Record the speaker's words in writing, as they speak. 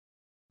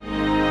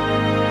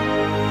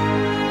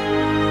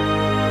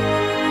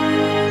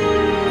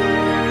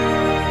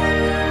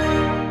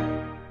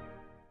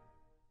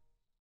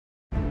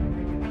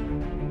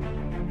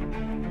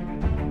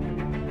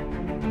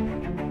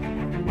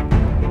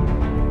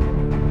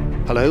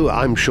Hello,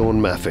 I'm Sean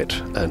Maffett,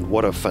 and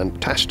what a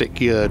fantastic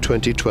year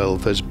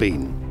 2012 has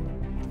been.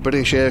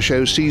 British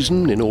Airshows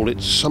season, in all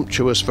its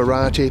sumptuous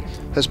variety,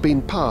 has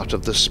been part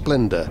of the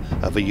splendour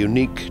of a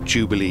unique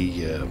Jubilee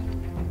year.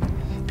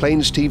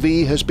 Plains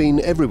TV has been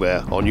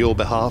everywhere on your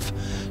behalf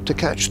to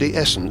catch the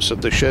essence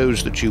of the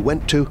shows that you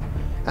went to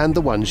and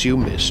the ones you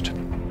missed.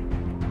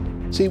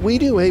 See, we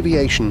do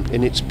aviation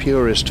in its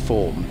purest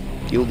form.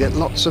 You'll get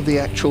lots of the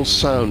actual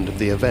sound of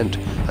the event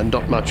and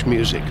not much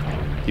music.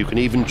 You can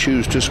even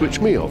choose to switch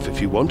me off if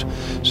you want,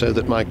 so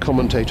that my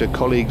commentator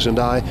colleagues and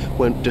I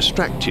won't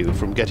distract you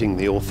from getting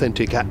the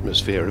authentic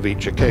atmosphere of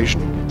each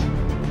occasion.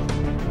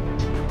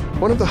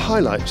 One of the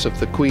highlights of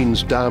the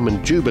Queen's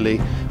Diamond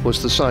Jubilee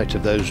was the sight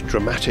of those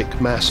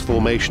dramatic mass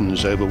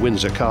formations over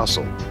Windsor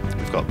Castle.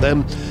 We've got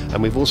them,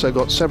 and we've also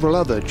got several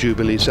other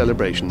Jubilee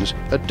celebrations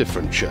at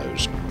different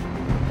shows.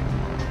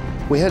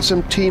 We had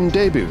some team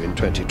debut in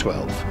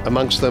 2012,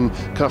 amongst them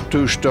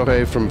Cartouche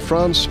Doré from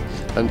France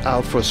and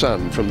Al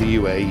Frosan from the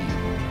UAE.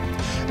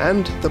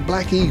 And the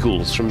Black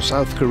Eagles from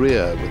South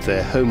Korea, with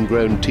their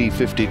homegrown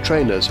T-50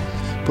 trainers,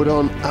 put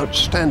on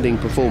outstanding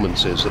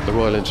performances at the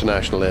Royal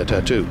International Air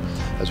Tattoo,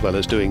 as well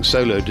as doing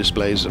solo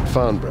displays at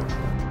Farnborough.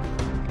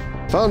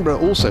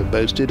 Farnborough also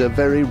boasted a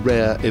very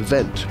rare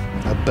event,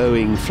 a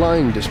Boeing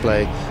flying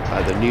display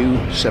by the new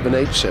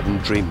 787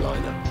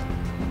 Dreamliner.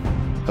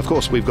 Of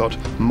course, we've got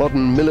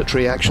modern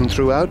military action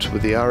throughout,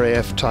 with the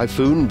RAF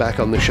Typhoon back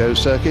on the show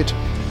circuit,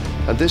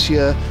 and this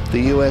year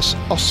the US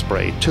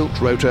Osprey tilt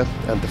rotor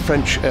and the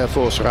French Air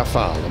Force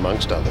Rafale,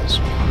 amongst others.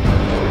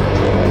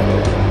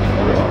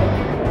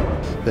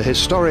 The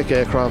historic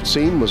aircraft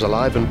scene was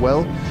alive and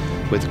well,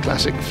 with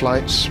classic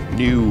flights,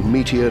 new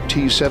Meteor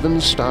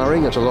T7s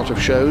starring at a lot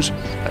of shows,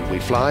 and we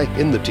fly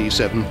in the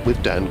T7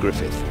 with Dan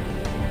Griffith.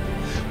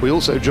 We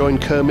also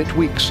joined Kermit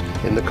Weeks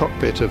in the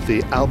cockpit of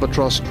the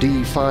Albatros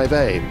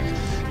D5A,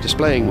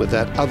 displaying with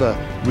that other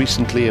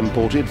recently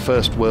imported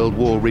First World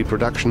War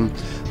reproduction,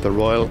 the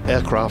Royal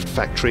Aircraft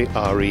Factory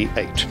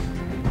RE8.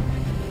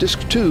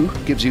 Disc 2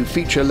 gives you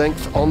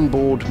feature-length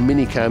onboard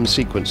minicam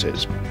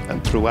sequences,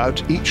 and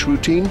throughout each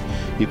routine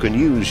you can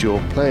use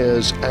your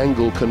player's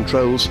angle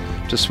controls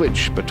to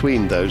switch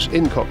between those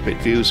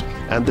in-cockpit views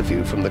and the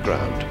view from the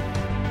ground.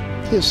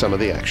 Here's some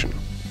of the action.